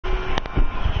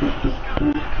Did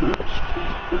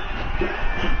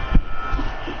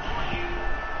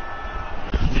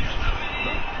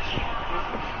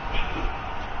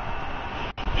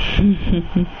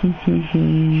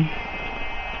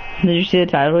you see the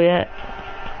title yet?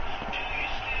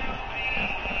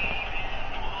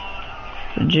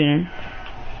 Junior.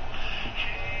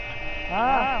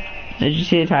 Ah. Did you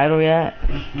see the title yet?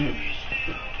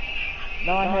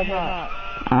 No, I have not.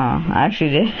 Oh, I actually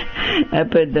did. I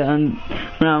put down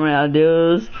Ramal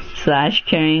duos /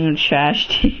 carrying trash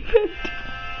team.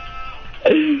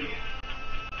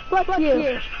 Fuck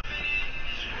you.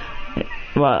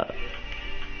 Well,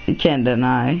 you can't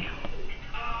deny.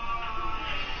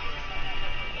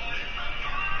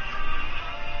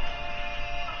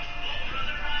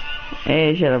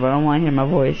 Hey, shut up, I don't want to hear my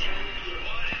voice.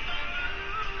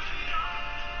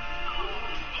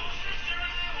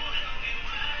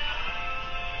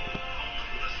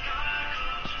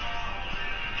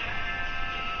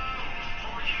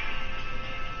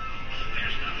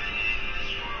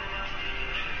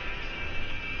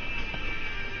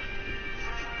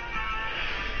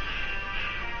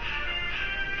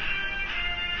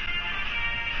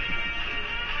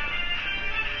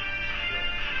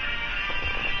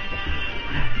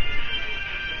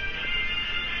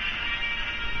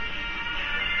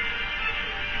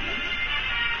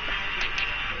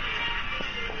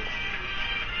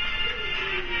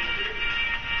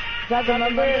 Got the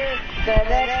number?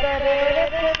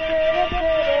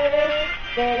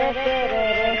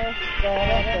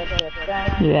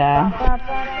 Yeah.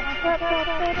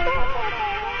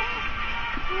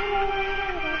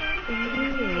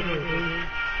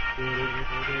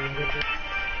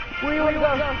 Where you wanna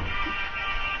go?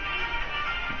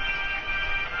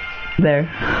 There.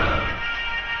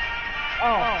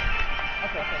 Oh.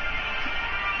 Okay.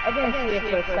 I didn't see it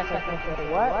for a second.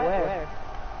 What? Where?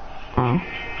 Oh.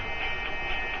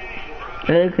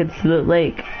 It looks like Sloot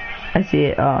Lake. I see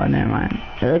it. Oh, never mind.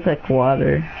 It looks like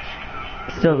water.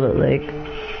 Still Sloot Lake.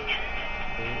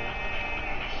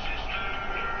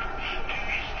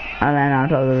 I land on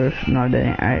top of the roof. No, I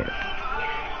didn't. Alright.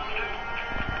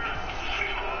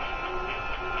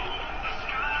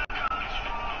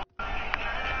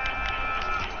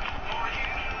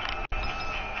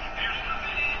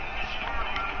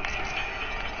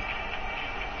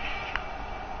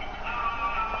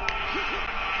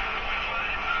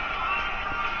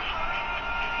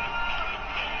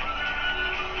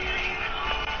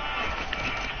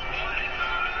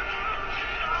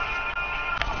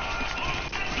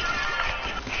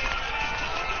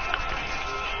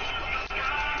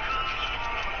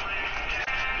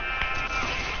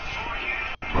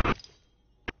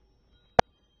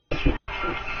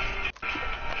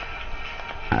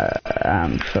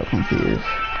 I'm so confused.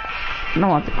 I don't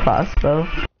want the crossbow.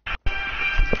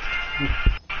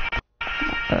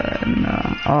 No.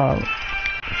 Oh,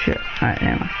 shit. Alright,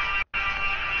 never mind.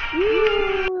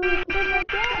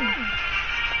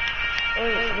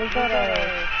 Wait, was that a...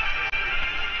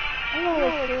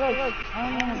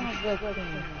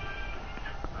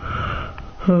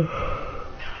 Oh,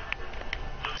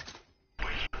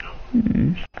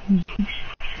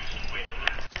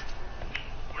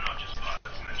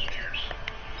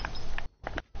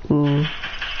 Ooh.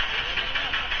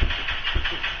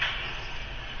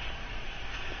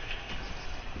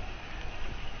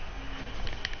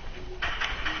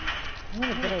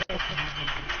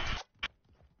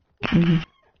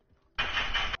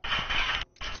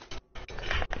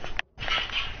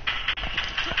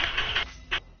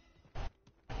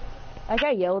 I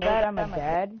got yelled at on my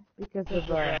dad because of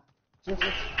just,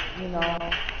 you know,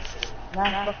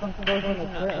 not fucking closing the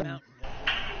curtain.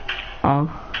 Oh.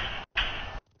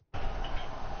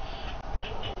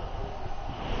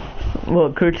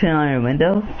 What, curtain on your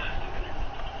window?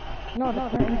 No, the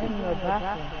curtain's in the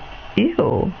bathroom.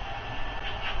 Ew.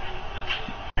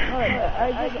 No,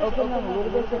 I just opened them a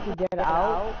little bit so to get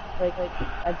out. Like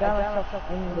I got myself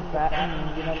in the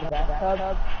bathroom, you know, the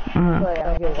bathtub. So I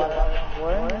don't get water on the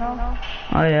floor, you know?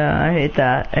 Oh yeah, I hate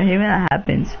that. I hate when that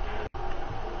happens.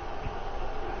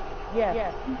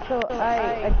 Yeah. So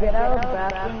I get out of the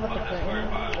bathroom with the curtain,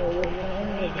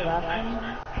 in the bathroom,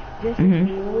 just a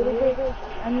little bit,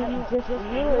 I mean, just a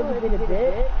little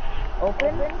bit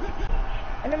open.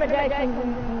 And then my dad comes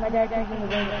in the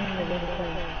room and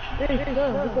says, "Hey,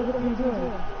 son, what the fuck are you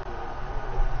doing?"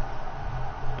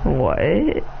 What?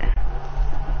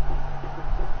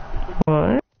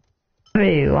 What?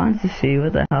 Wait, he wants to see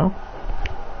what the hell?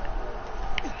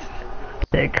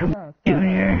 There, come on,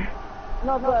 Junior.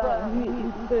 No, but he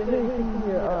said, "Hey,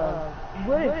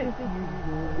 what if you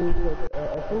do this? I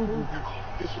told you.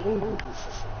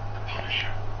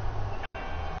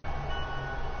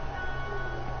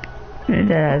 Your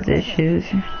dad has issues.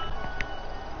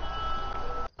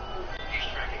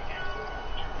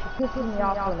 Pissing me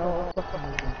off for no fucking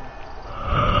reason.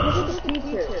 This is the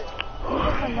teacher. This is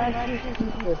my math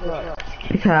teacher, bro.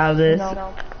 You can have this.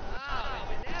 No.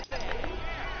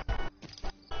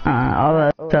 All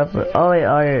that stuff. Oh wait,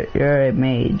 oh, you're a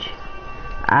mage.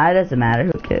 It doesn't matter.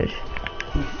 Who cares?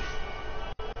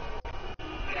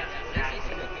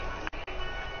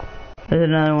 There's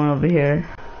another one over here.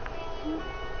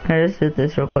 Can I just hit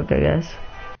this real quick, I guess?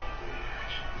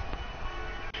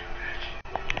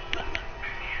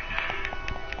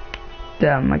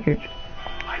 Damn, my character.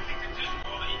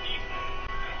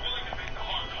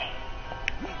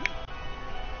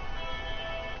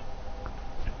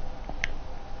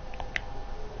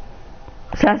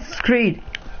 Assassin's Creed.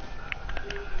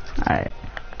 Alright.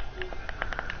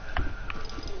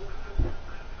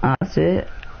 That's it.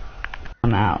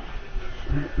 I'm out.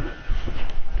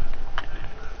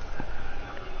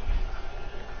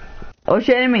 Oh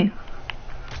shit, enemy!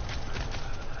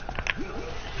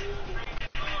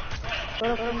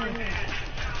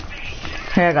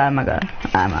 Here, I got him,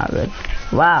 I'm out good.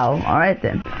 Wow, alright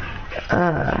then.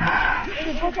 I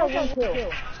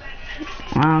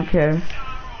don't care.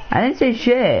 I didn't say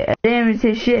shit. I didn't even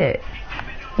say shit.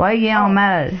 Why you getting all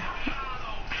mad?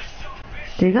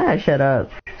 Dude, you gotta shut up.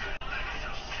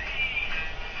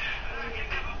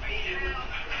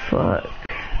 Fuck.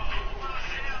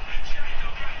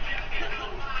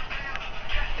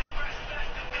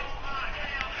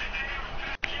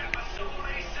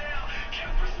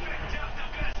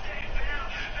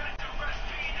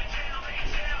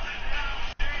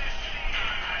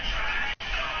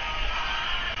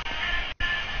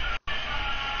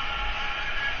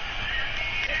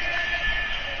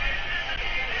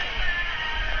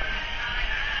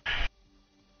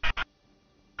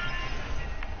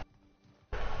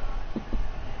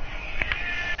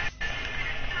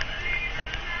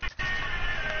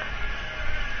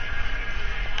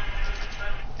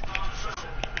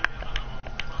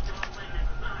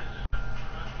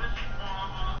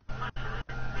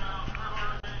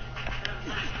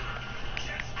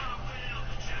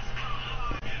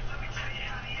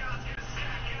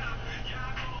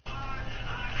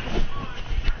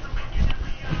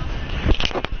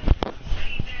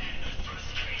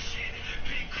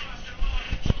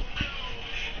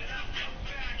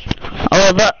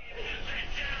 Oh, but.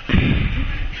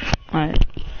 Alright.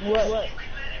 What?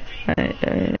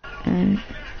 Alright.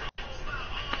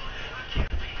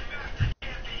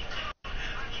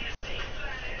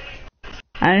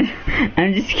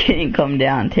 I'm just kidding, come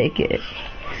down, take it.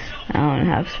 I don't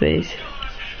have space.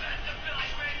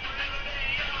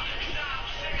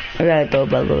 I gotta go,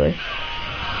 by the way.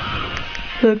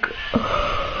 Look.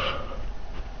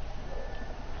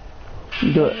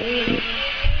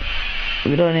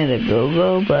 We don't need a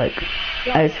go-go, but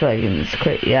I just feel like in this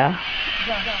crate, yeah?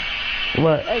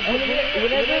 What?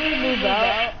 Whenever we move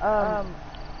out,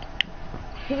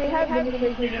 can we have mini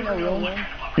places in the room?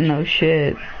 No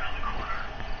shit.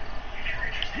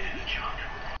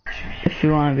 If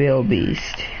you want to be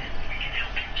obese.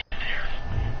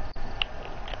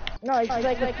 No, it's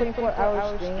like a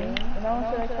 24-hour stream, you know,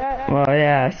 stuff like that? Well,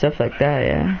 yeah, stuff like that,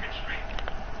 yeah.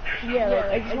 Yeah, like,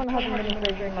 I just want to have a mini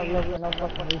places in my room for no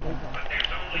fucking reason.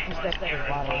 It's just like the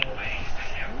bottle.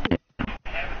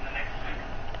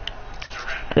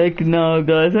 Like, no,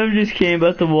 guys, I'm just kidding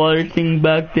about the water thing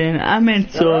back then. I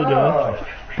meant soda.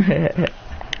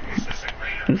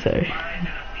 I'm sorry.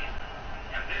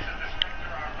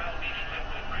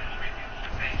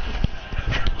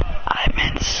 I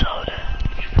meant soda.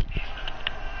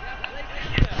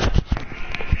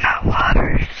 Not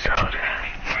water, soda.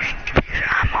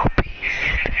 I'm obese.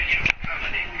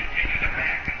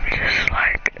 Just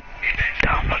like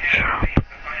Donald Trump.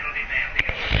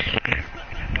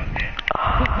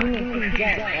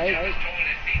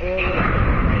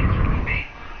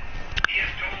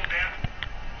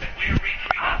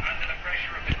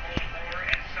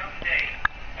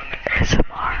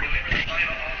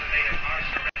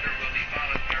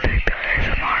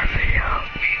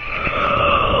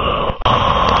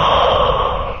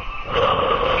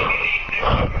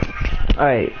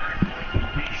 Alright.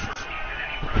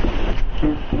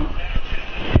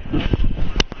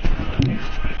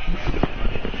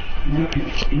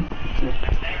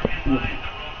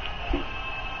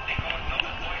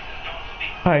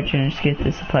 Alright, Junior, just get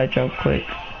the supply drop quick.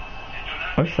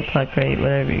 Or supply crate,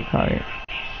 whatever you call it.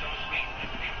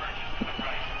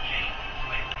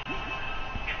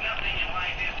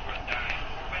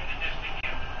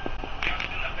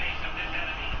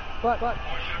 What?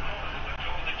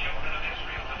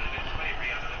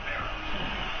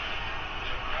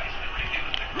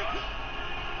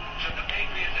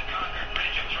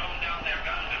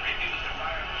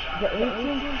 the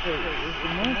 18th Street is the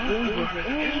most dangerous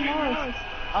and most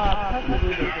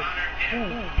persecuted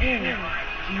thing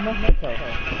in Mexico.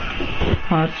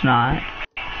 Oh, it's not.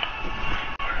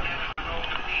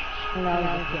 No,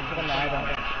 I'm just kidding.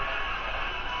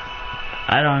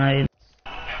 I don't know either.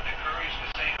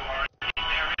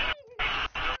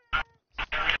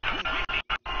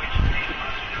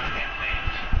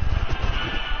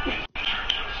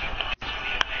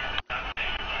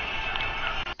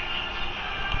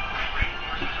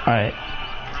 Alright.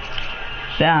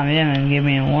 Damn, you didn't even give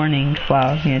me a warning.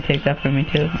 Wow, you gonna take that from me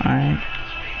too? Alright.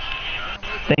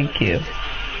 Thank you.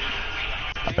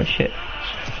 Oh shit.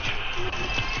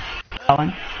 Got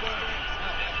one.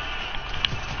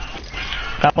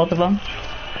 Got both of them.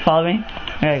 Follow me.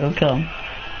 Alright, go kill him.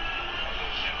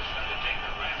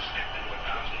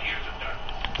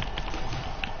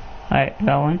 Alright,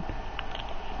 got one.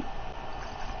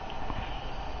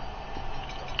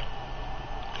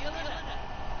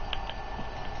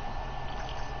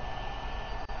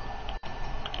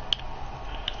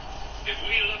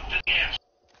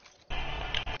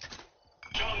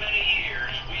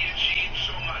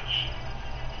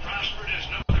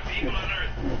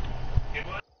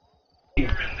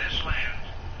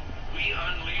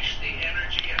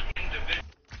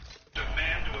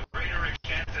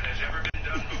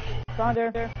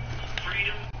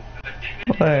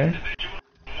 Where?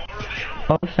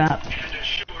 Oh snap.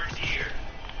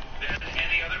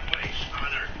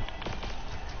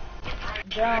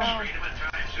 Down.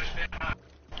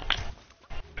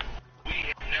 We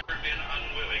have never been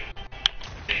unwilling to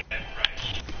pay that price.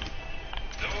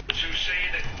 Those who say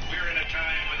that we're in a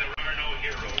time when there are no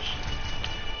heroes,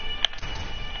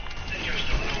 they just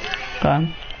don't know where to look.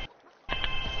 Gone.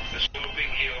 The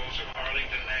sloping hills of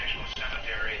Arlington National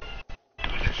Cemetery,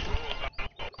 with its row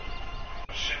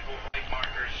of simple white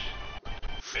markers,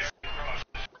 bare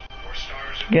crosses, or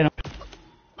stars of Get him.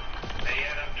 they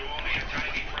add up to only a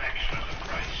tiny fraction of the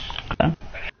price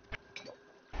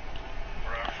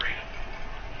for our freedom.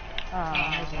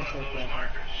 Each one of those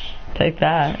markers Take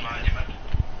that. is a monument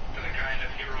to the kind of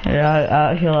hero Yeah,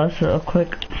 I'll heal us real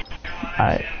quick.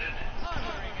 Alright.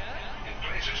 in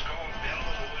places called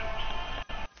Bellwood,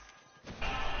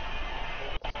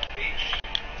 Beach,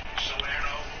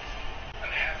 Salerno,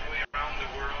 and halfway around the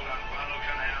world on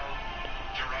Guadalcanal,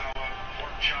 Tarawa,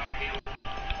 Pork Chop Hill,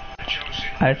 the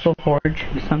Chosin, Alright, so forge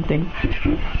something.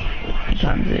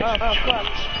 Times it. Oh, fuck.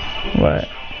 What?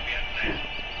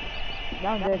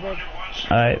 Down dead.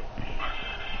 Alright.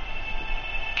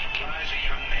 Lies a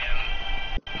young man,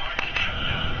 Martin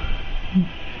Shutdown, who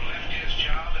left his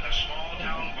job in a small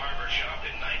town barber shop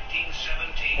in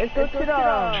 1917 Let's go to the to go to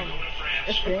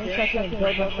France. train station and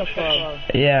build us up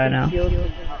Yeah, I know. There on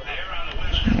the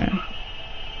Western Yeah.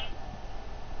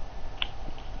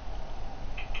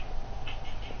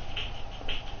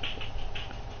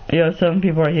 Yo, some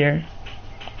people are here.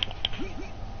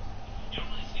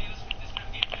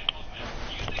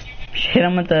 Hit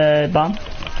him with the bomb.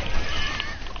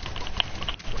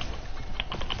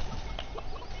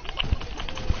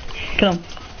 Kill him.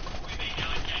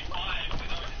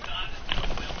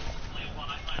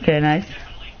 Okay, nice.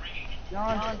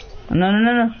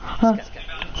 No. Huh.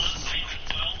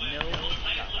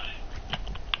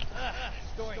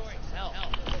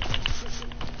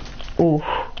 Ooh.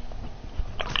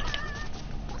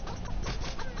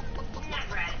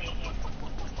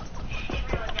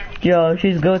 Yo,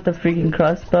 she's good with the freaking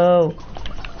crossbow.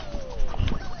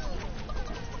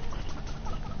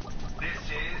 This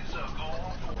is a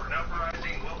call for an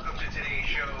uprising. Welcome to today's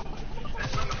show. As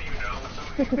some of you know,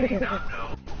 and some of you may not know,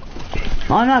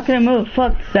 Oh, I'm not gonna move.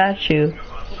 Fuck the statue.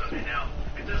 on Sunday now,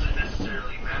 it doesn't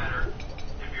necessarily matter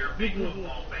if you're a big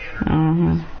football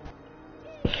fan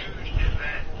or huge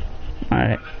event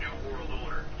Alright. for the New World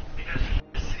Order, because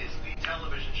this is the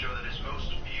television show that is most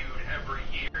viewed every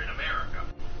year in America.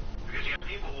 Because you have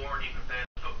people who aren't even fans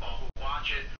of football who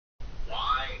watch it.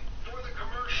 Why? For the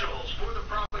commercials, for the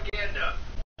propaganda,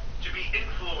 to be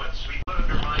influenced, to be put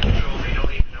under mind control. They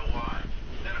don't even know why.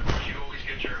 Then of course you always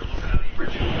get your look at the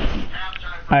original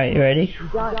halftime. Alright, you ready?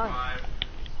 Will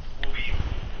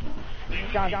be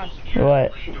John.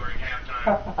 What? during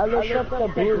halftime. I looked up the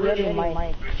blue ready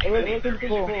mic. It was pretty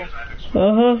cool.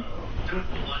 Uh-huh.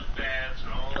 Bloodbaths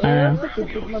and all I know. My brother said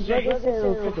it was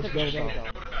such a good Note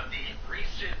about the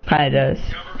recent Kinda does.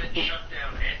 government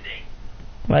shutdown ending.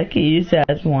 Well, I could use that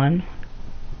as one.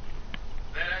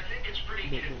 That I think it's pretty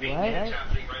convenient it's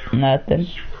happening right around Nothing. the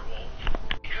Super Bowl.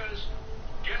 Because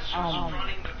guess who's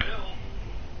running the bill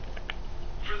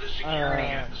for the security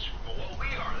at the Super Bowl? Well, we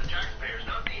are, the taxpayers,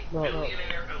 not the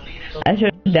billionaire elitist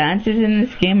Actually, dances in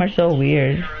this game are so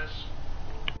weird. terrorists.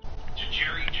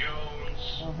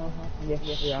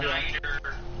 Yes, yeah. Snyder,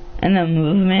 And the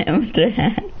movement with their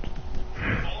hands.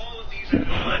 all of these are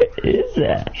What is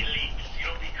that? elites. You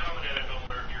don't become an NFL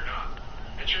owner if you're not.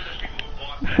 And sure, there's people who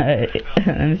bought that Alright, NFL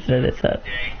let me set this up.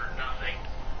 day for nothing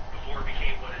before it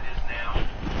became what it is now.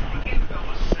 But the NFL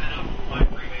was set up by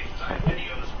Freemasons. I have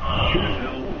videos on the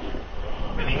NFL.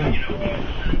 And the, you know, the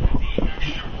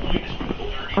extra point is from the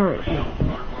 30 Alright. yard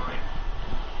line.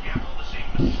 You have all the same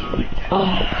Masonic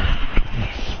tendencies.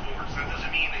 Sports. That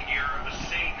doesn't mean that you're a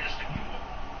Satanist if you will.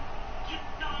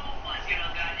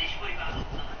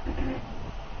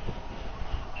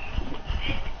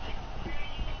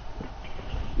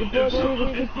 The boys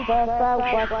are just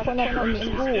watch fun up in the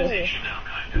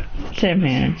school. Same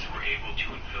here. Were able to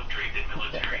infiltrate the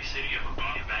military city of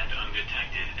Abad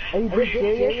undetected Are you and just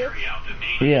serious? carry out the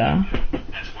main Yeah.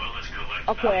 as well as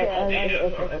collect valuable data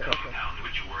from the compound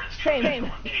which were instrumental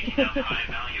in taking out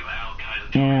high-value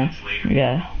Al-Qaeda Yeah. targets later.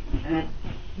 Yeah.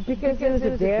 Because it was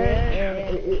a dare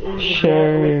and it was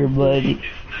Sure, buddy. In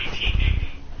 1980,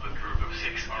 a group of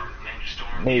 6 armed men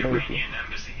stormed the Iranian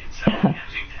embassy in South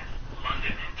Kensington,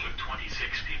 London, and took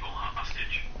 26 people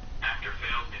hostage. After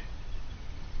failed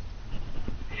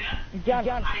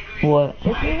John, What? if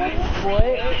you were a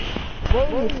boy,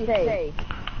 what would you say?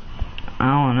 I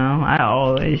don't know. I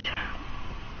always.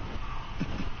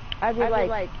 I'd be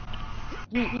like,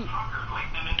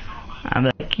 I'm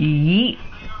like, yeet.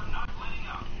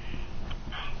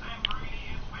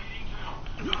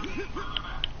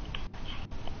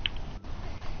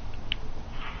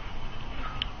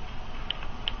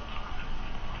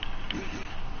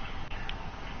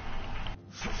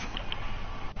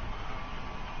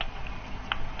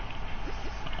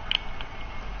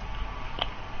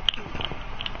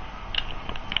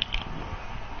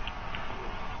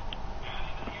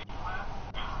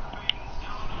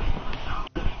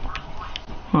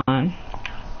 Hold on.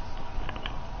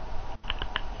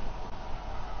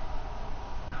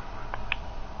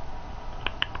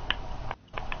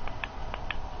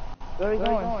 where are we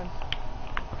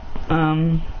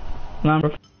going?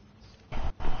 Number.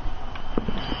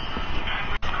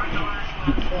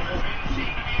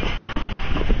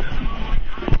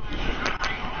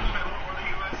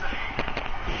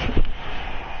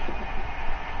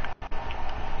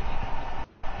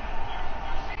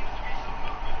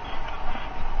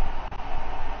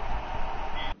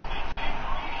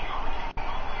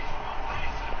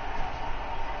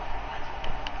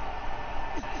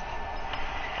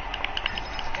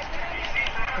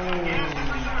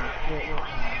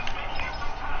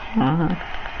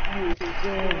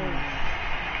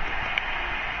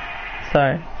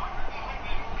 Sorry.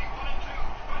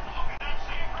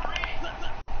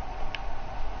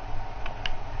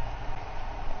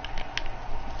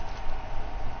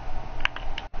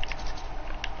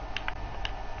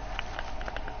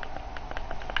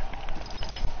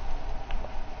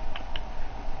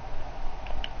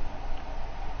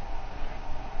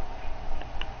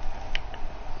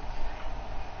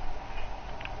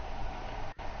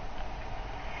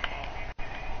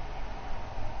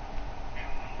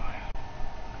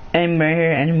 Enemy right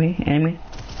here, enemy.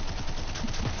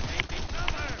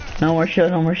 No more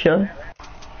shield, no more shield.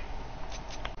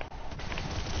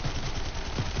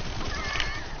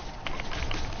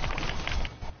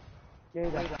 There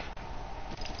you go.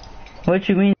 What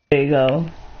you mean, there you go?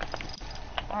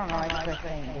 I don't know, I just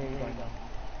saying, there you go.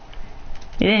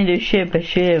 You didn't do shit but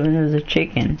shit when it was a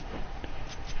chicken.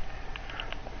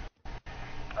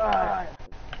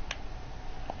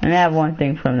 And I have one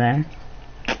thing from there.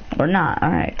 Or not,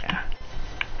 alright.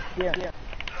 Yeah.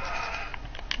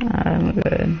 I'm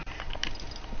good.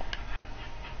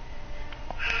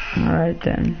 Alright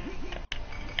then.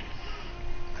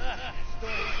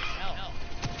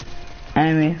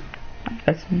 Enemy. I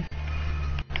got some.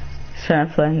 Trying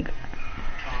to flank.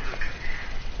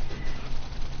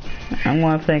 I'm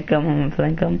gonna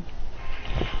flank him.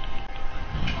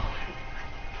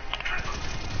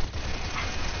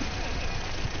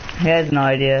 He has no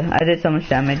idea. I did so much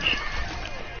damage.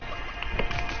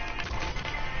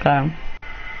 Got him.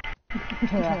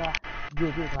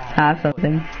 Have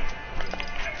something.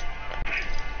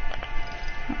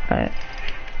 Alright.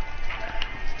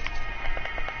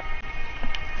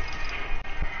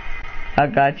 I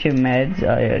got you meds.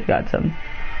 Oh yeah, I got some.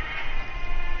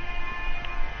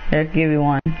 Here, I'll give you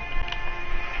one.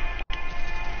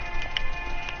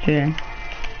 Here.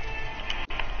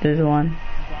 There's one.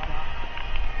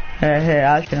 Here,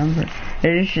 I'll shoot him.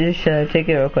 Just take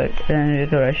it real quick, and then do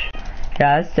the rush.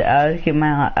 Yeah, I'll keep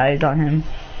my eyes on him.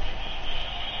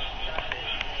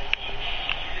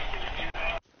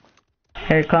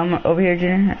 Here, come over here,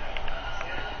 Junior.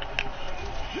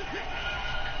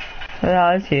 Who the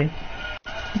hell is he?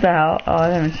 What the hell? Oh, I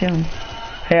haven't seen him.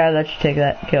 Here, I'll let you take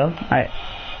that kill. Alright.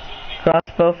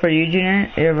 Crossbow for you,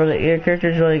 Junior. Your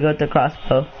character's really good at the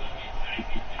crossbow.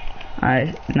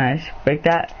 Alright, nice. Break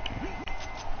that.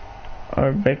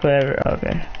 Or break whatever.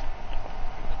 Okay.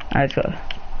 Alright, let's go.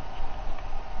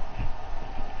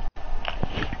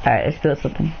 Alright, let's do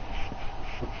something.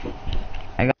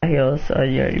 I got heals. Oh,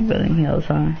 you're already building heals,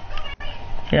 huh?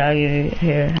 Yeah, I'll give you,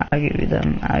 here, I'll give you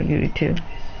them. I'll give you 2.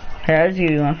 Here, I'll just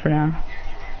give you 1 for now.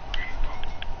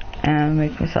 And I'll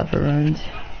make myself a runes.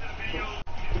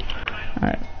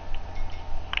 Alright.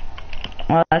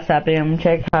 While that's happening, I'm gonna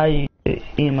check how you do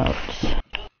emotes.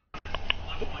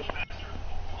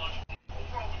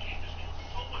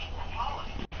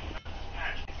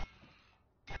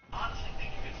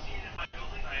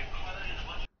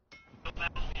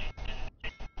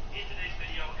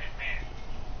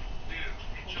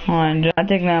 Hold on, do not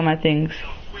take none of my things.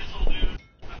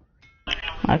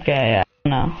 Okay, yeah,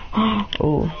 no.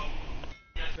 Ooh.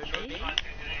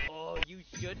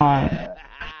 Hold on. I'm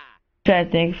trying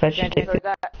to think if I should take this.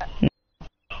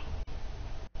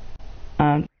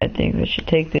 I think I should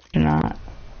take this or not.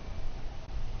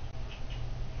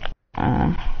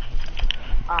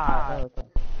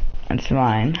 It's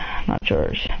mine, not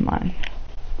yours. Mine.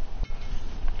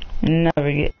 You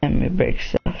never get me break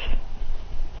stuff.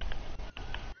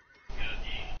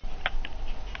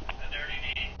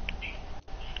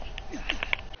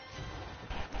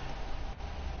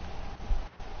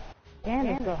 And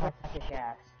it's so hard to kick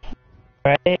ass.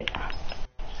 Right?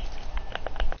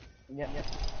 Yep.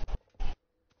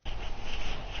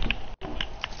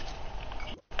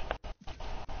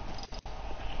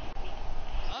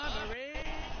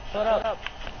 What up?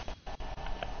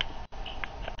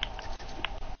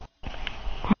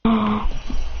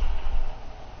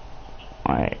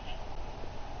 Alright.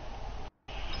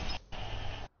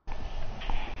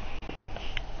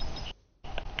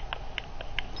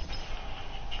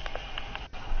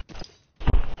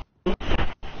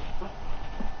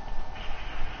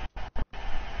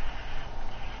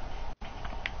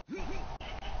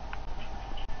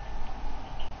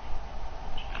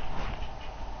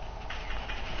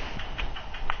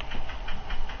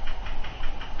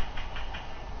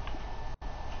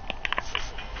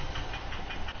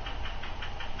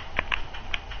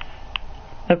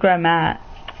 Look where I'm at.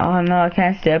 Oh no, I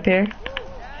can't stay up here.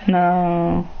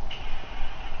 No.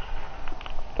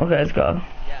 Okay, let's go.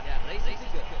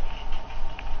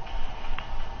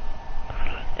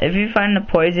 If you find a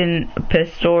poison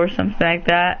pistol or something like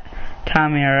that, tell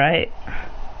me, alright?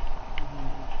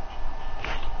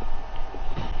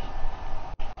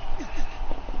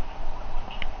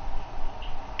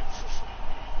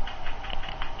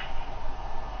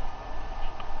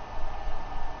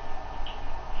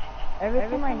 Every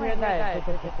time I hear that in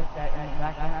the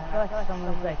background, I feel like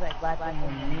someone's like slapping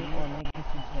your knee or making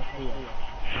some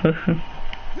tortilla.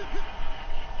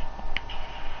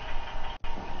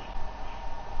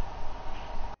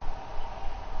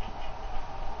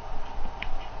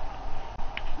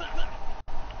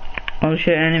 Oh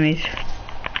shit, enemies.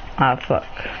 Ah, fuck.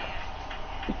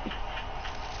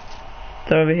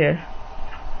 They're over here.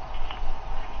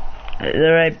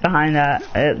 They're right behind that.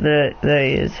 There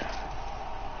he is.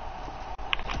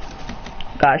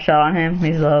 Got a shot on him.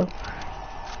 He's low.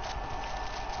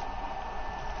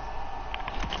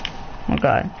 Oh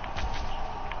god.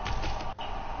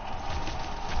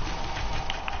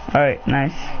 Alright,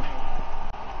 nice.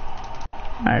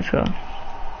 Alright, let's go.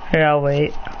 Here, I'll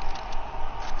wait.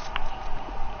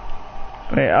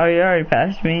 Wait, oh, you already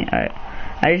passed me? Alright.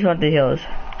 I just want the heals.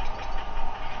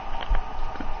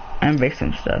 And break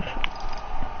some stuff.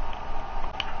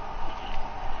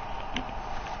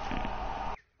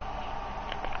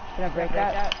 Can I break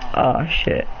that? Oh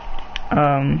shit.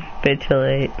 Bit too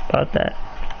late about that.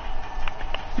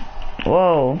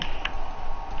 Whoa.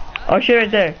 Oh shit, right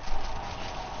there.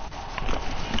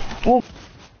 Ooh.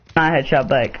 Not a headshot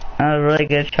back. A really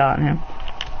good shot on him.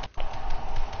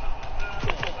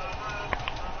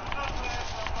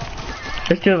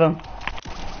 There's 2 of them.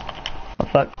 Oh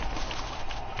fuck.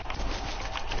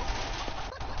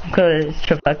 Cause it's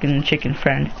your fucking chicken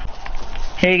friend.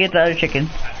 Here, you get the other chicken.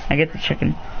 I get the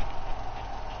chicken.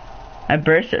 I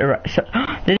burst. Did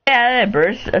they add a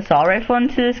burst assault rifle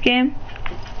into this game?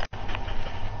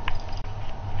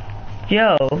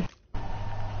 Yo,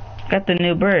 got the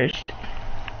new burst.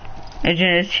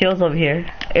 Agent is heals over here.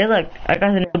 Hey, look, I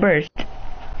got the new burst.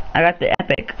 I got the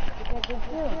epic.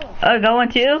 Oh, got one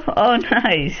too? Oh,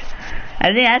 nice.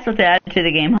 I think that's what they added to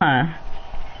the game, huh?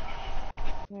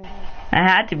 I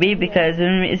had to be because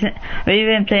we've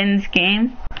been playing this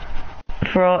game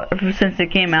since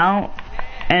it came out,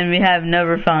 and we have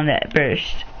never found it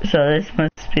first. So this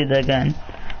must be the gun.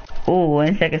 Ooh, and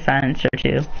it's like a silencer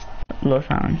too. Low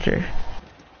silencer.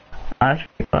 Oh, that's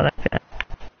pretty cool, I like that.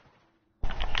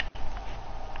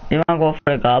 You wanna go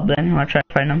for a goblin? You wanna try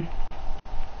to find him?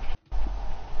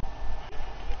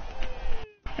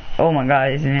 Oh my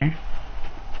god, he's in here.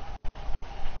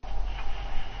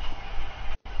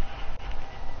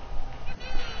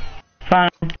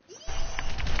 Found him.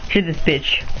 Shoot this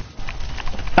bitch.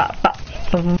 Pop, pop,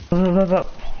 pop, pop, pop, pop.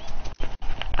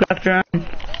 Go after him.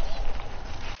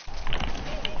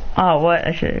 Oh, what?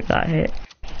 I should've got hit.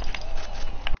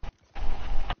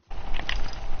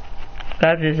 Go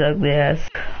after this ugly ass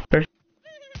person.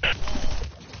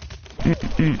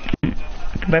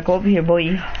 Come back over here,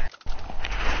 boy.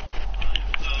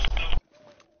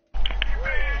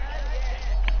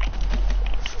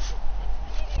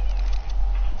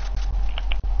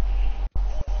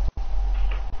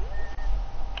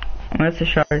 That's a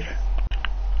charge.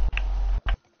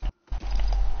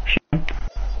 Shoot him.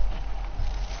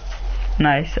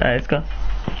 Nice. Alright, let's go.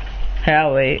 Hey,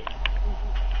 I'll wait.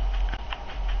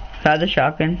 Got the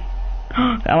shotgun.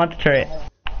 I want the turret.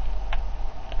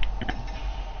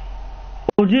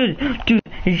 Oh, dude,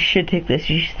 you should take this.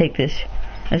 You should take this.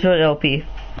 That's what LP.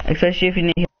 Especially if you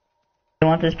need. You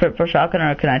want this purple shotgun,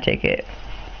 or can I take it?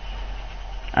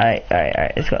 Alright.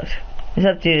 Let's go. It's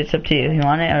up to you. It's up to you. You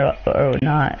want it or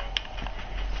not?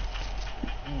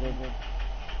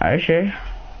 Are you sure?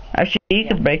 Actually, you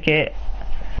can break it.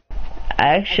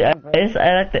 I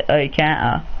like the. Oh, you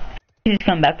can't. You just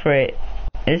come back for it.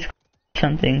 It's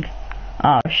something.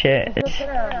 Oh shit.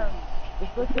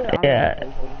 Yeah.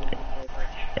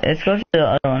 Let's go to the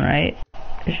other one, right?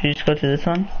 Should we just go to this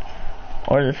one?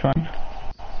 Or this one?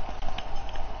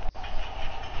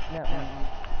 That one.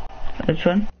 Which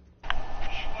one?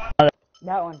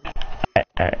 That one.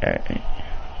 Alright.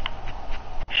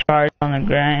 Shards on the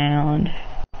ground.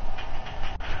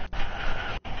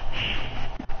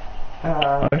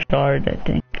 Or shard, I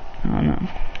think. I don't know.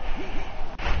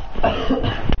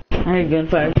 Alright,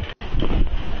 gunfire.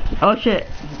 Oh shit!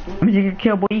 Let me take a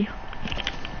kill, boy.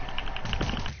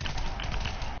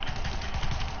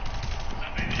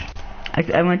 I'm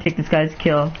gonna take this guy's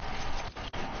kill.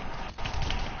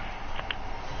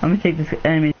 I'm gonna take this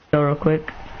enemy's kill real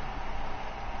quick.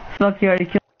 Fuck, you already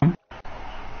killed him.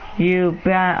 You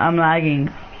bet. I'm lagging.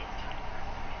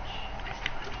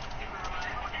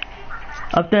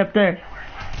 Up there.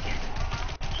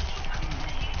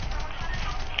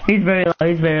 He's very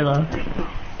low.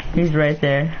 He's right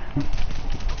there.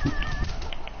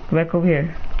 Go back over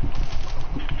here.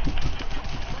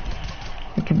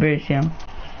 I can barely see him.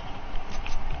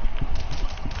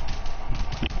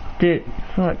 Dude,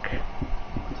 fuck.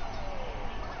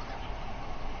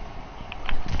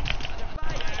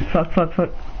 Fuck.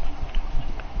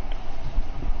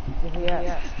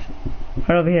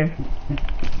 Right over here.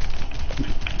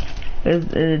 There's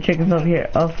the chicken's over here.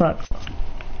 Oh fuck.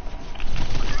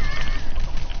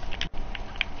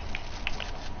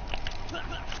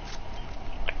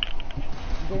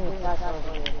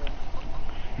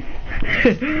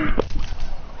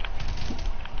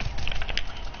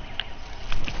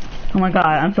 Oh my god,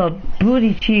 I'm so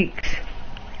booty cheeks.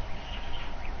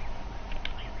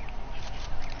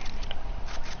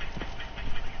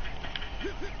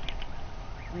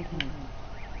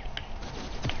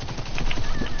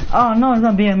 Oh no, it's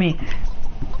not being me.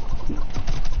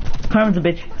 Carmen's a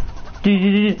bitch.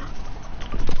 Dude.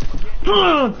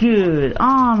 Oh, dude.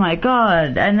 Oh my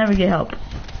god. I never get help.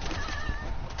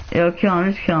 Yo, kill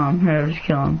him. Just kill him. Here, just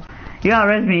kill him. You gotta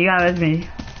res me.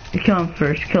 You kill him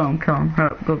first. Kill him. Hurry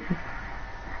up, go.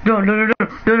 No.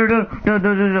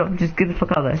 Just get the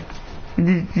fuck out of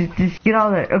there. Just get out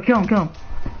of there. Oh, kill him.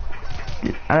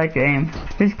 I like your aim.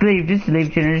 Just leave,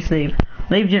 Jenner. Just leave.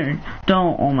 Leave Jenner.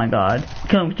 Don't. Oh my god.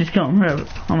 Just kill him. Hurry up.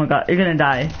 Oh my god. You're gonna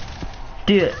die.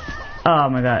 Dude. Oh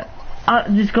my god.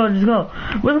 Just go.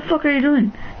 Where the fuck are you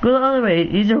doing? Go the other way.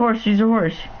 Use your horse.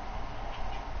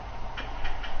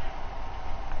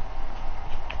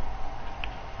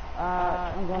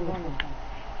 I'm going.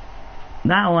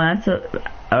 That one, that's a...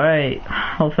 Alright.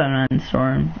 Hopefully I'm not in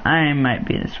storm. I might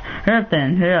be in this.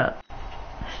 Hurry up.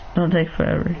 Don't take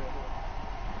forever.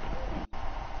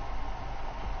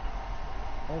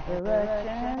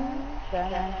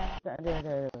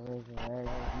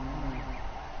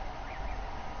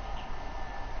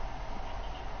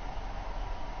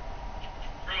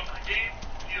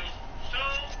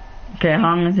 Okay, how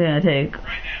long is it gonna take?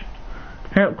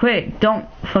 Hurry up, quick! Don't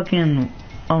fucking...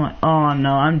 Oh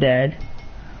no, I'm dead.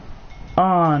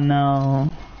 Oh no.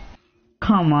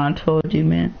 Come on, I told you,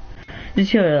 man.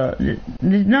 Just chill.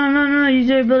 No, use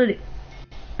your ability.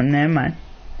 Oh, never mind.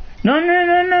 No.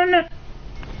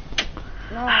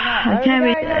 I can't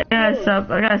be. I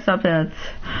gotta stop that.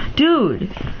 Dude,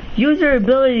 use your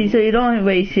ability so you don't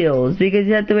waste heals, because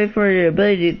you have to wait for your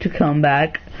ability to come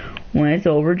back when it's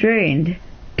overdrained.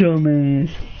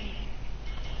 Dumbass.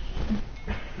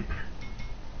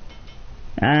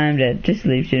 I'm dead. Just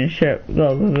leave, Junior. Sure.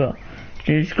 Go.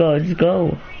 Just go.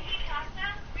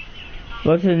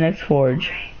 Go to the next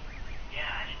forge.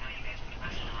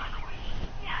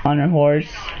 On a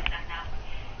horse.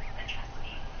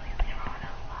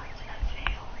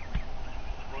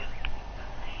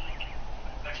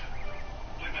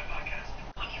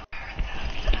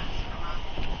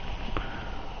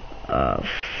 Oh,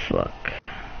 fuck.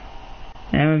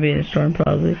 I'm gonna be in a storm,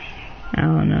 probably. I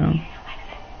don't know.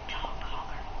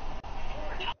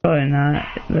 Probably not.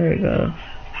 There you go.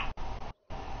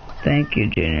 Thank you,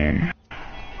 Junior.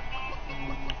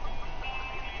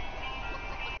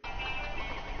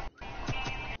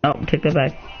 Oh, take that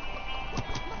back.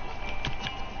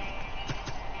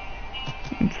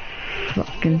 I'm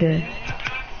fucking dead.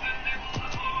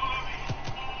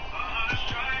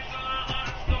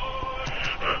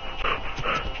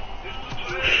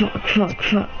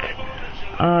 Fuck.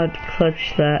 I'd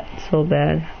clutch that so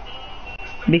bad.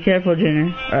 Be careful,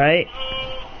 Junior. Alright?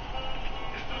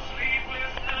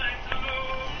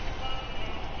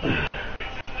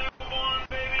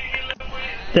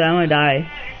 Dude, I'm gonna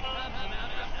die.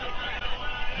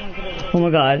 Oh my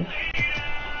god.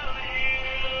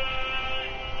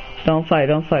 Don't fight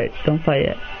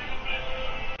yet.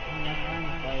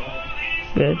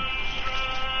 Good.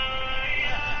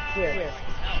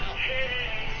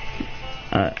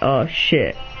 Oh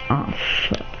shit. Oh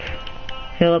fuck.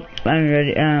 Heal up, I'm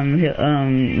ready,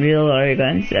 reload all your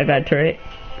guns. I got a turret.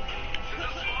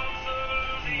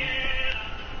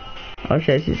 Oh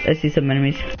shit, I see some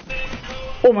enemies.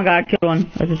 Oh my god, I killed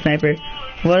one. That's a sniper.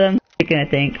 One of them chicken, I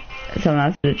think. Someone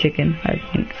else is a chicken, I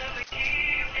think.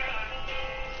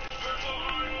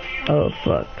 Oh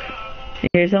fuck. You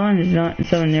hear someone? There's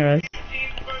someone near us.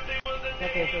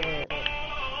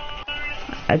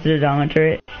 I threw down my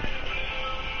turret.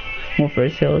 More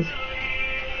first kills.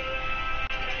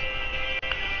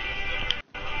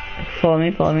 Follow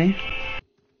me.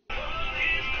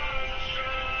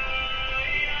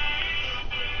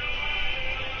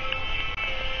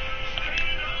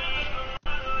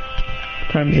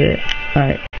 Time's it.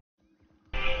 Alright.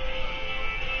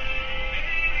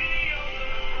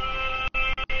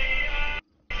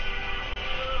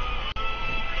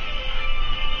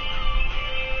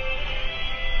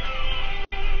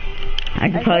 I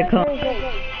could probably come.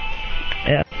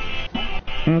 Yeah.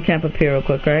 I'm gonna camp up here real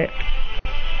quick, right?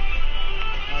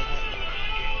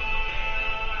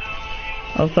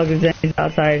 Oh fuck, there's enemies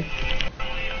outside.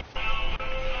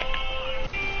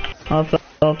 Oh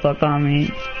fuck on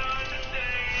me.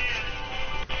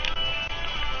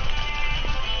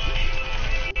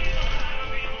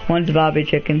 One's Bobby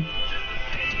chicken.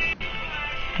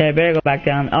 Okay, I better go back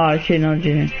down. Oh shit, no,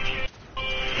 Junior.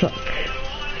 Fuck.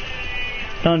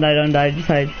 Don't die, just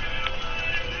hide.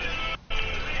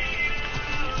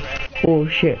 Oh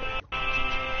shit.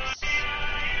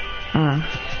 Ah.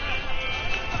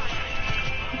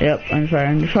 Yep, I'm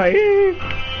sorry.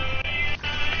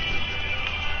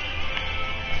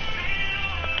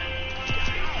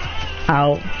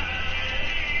 Ow.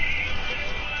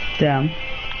 Damn.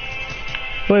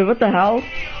 Wait, what the hell?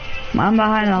 I'm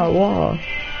behind a wall.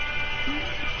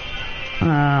 I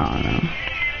don't know.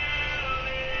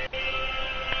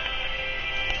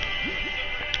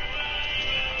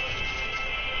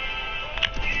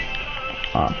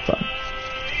 Oh fuck.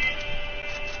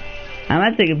 I'm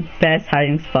at the best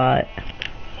hiding spot.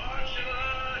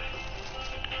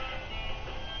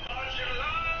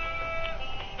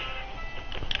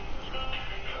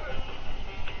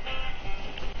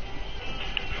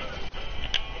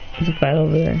 There's a fight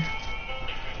over there.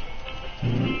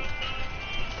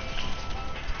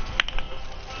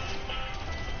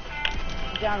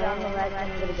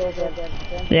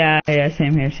 Yeah,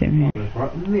 same here.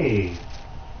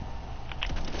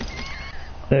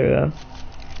 There we go.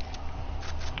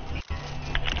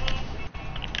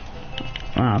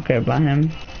 I don't care about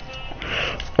him.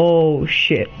 Oh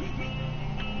shit.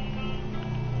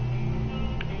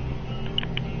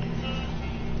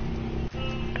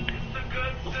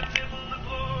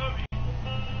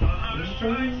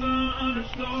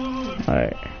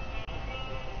 Alright.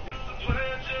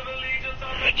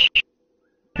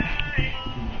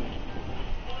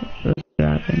 What's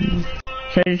happening?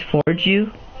 Should I just forge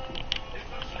you?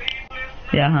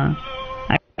 Yeah, huh?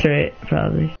 I can turret,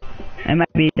 probably. It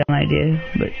might be a dumb idea,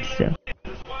 but still.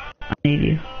 I need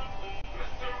you.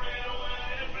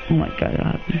 Oh my god, what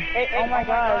happened? Hey, oh my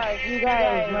gosh, you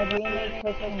guys, my game is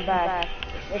pushing back.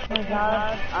 It turns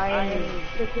out I'm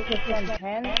 50%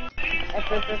 pen and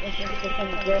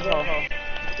 50% devil.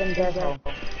 Then devil.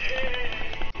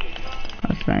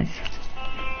 That's nice.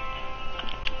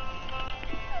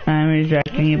 I'm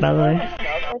redirecting you, by the way.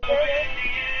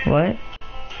 What?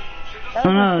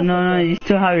 Oh no, you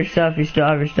still have your stuff,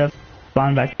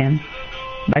 Spawn back in.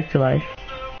 Back to life.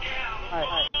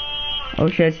 Oh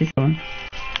shit, I see someone.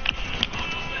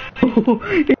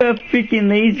 You have freaking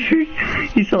laser.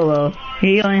 He's so low.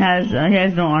 He has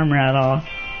no armor at all.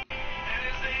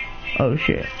 Oh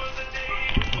shit.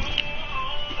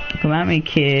 Come at me,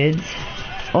 kids.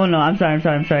 Oh no, I'm sorry.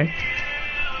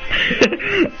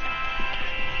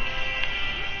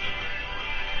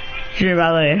 Sure, by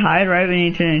the way, hide right when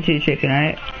you turn into a chicken,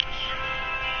 right?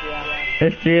 Yeah.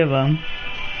 There's 3 of them.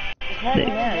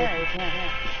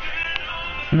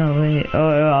 No, wait.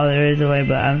 Oh, there is a way,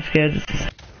 but I'm scared.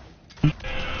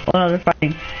 Oh no, they're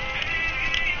fighting.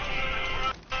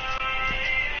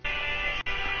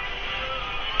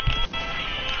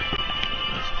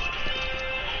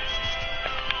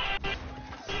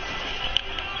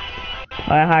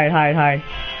 Alright, hide.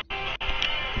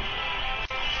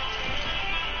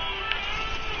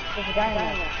 There's a guy in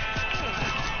there.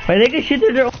 Wait, they can shoot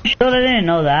through their own shield? I didn't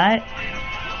know that.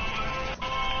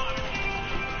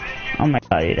 Oh my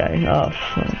god, he died. Oh,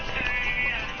 fuck.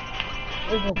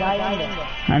 There's a guy in there.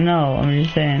 I know, I'm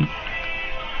just saying.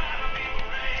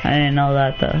 I didn't know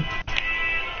that though.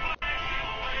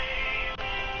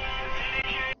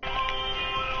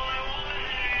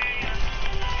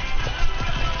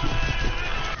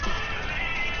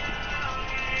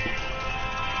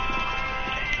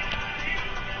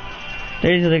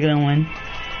 They're usually gonna win.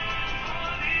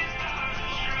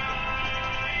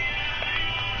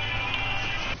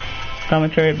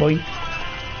 Commentary, boy.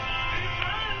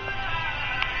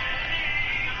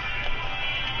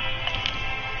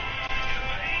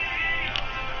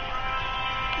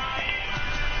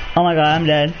 Oh my god, I'm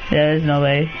dead. Yeah, there's no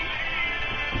way.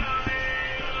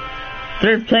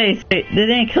 3rd place. Wait, they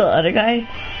didn't kill the other guy?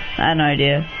 I had no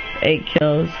idea. 8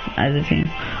 kills as a team.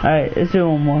 Alright, let's do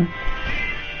one more.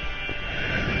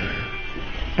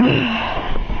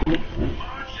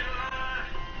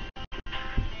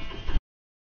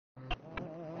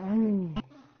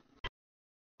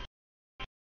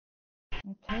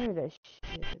 I'm tired of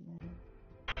shit, man.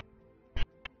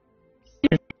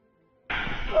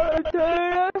 I'm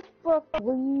tired of fuck,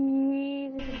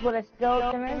 please. This is what a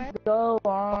skeleton is. Go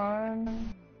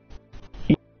on.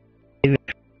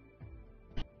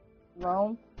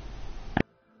 Rome.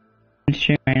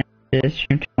 Stream right now.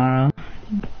 Stream tomorrow.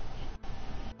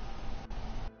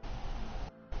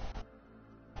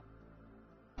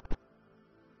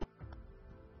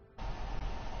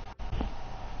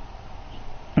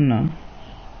 Oh no.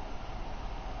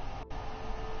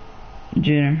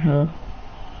 Junior, hello.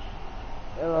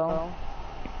 Hello.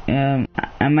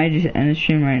 I might just end the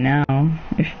stream right now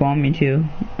if you want me to,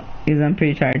 because I'm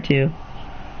pretty tired too.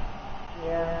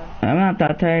 Yeah. I'm not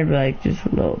that tired, but like just a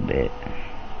little bit.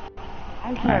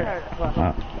 I'm tired.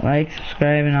 Like,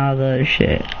 subscribe, and all the other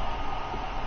shit.